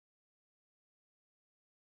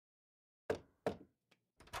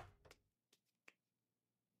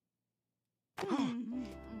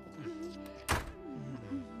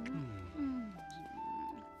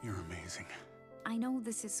amazing. I know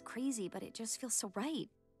this is crazy, but it just feels so right.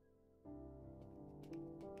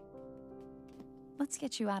 Let's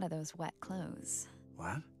get you out of those wet clothes.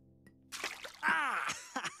 What? Ah!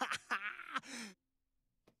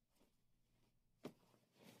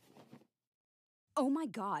 Oh my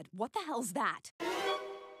God, what the hell's that?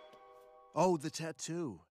 Oh, the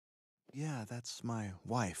tattoo. Yeah, that's my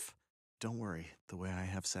wife. Don't worry, the way I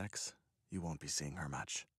have sex, you won't be seeing her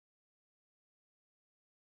much.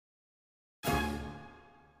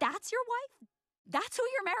 That's your wife? That's who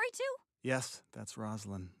you're married to? Yes, that's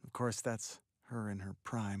Rosalind. Of course, that's her in her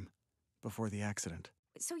prime, before the accident.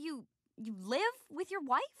 So you live with your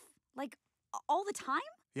wife? Like, all the time?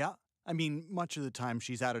 Yeah, I mean, much of the time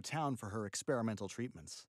she's out of town for her experimental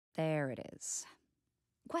treatments. There it is.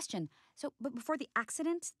 Question, but before the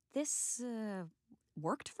accident, this,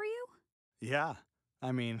 worked for you? Yeah,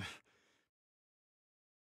 I mean,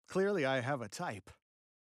 clearly I have a type.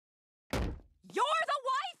 You're the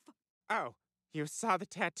wife?! Oh, you saw the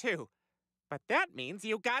tattoo. But that means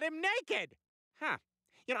you got him naked! Huh.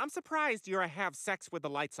 You know, I'm surprised you're a have sex with the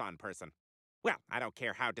lights on person. Well, I don't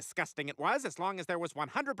care how disgusting it was, as long as there was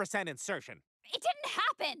 100% insertion. It didn't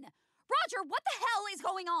happen! Roger, what the hell is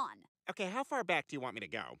going on? Okay, how far back do you want me to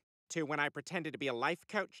go? To when I pretended to be a life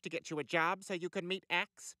coach to get you a job so you could meet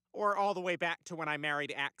X? Or all the way back to when I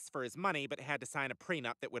married X for his money but had to sign a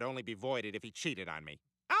prenup that would only be voided if he cheated on me?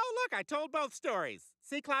 Oh, look, I told both stories.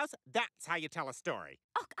 See, Klaus? That's how you tell a story.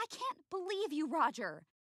 Oh, I can't believe you, Roger.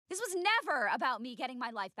 This was never about me getting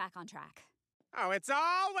my life back on track. Oh, it's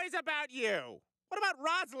always about you. What about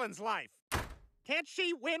Rosalind's life? Can't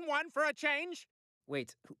she win one for a change?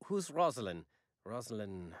 Wait, who's Rosalind?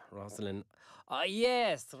 Rosalind.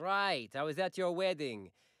 Yes, right. I was at your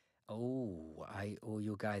wedding. Oh, I owe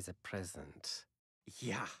you guys a present.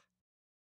 Yeah,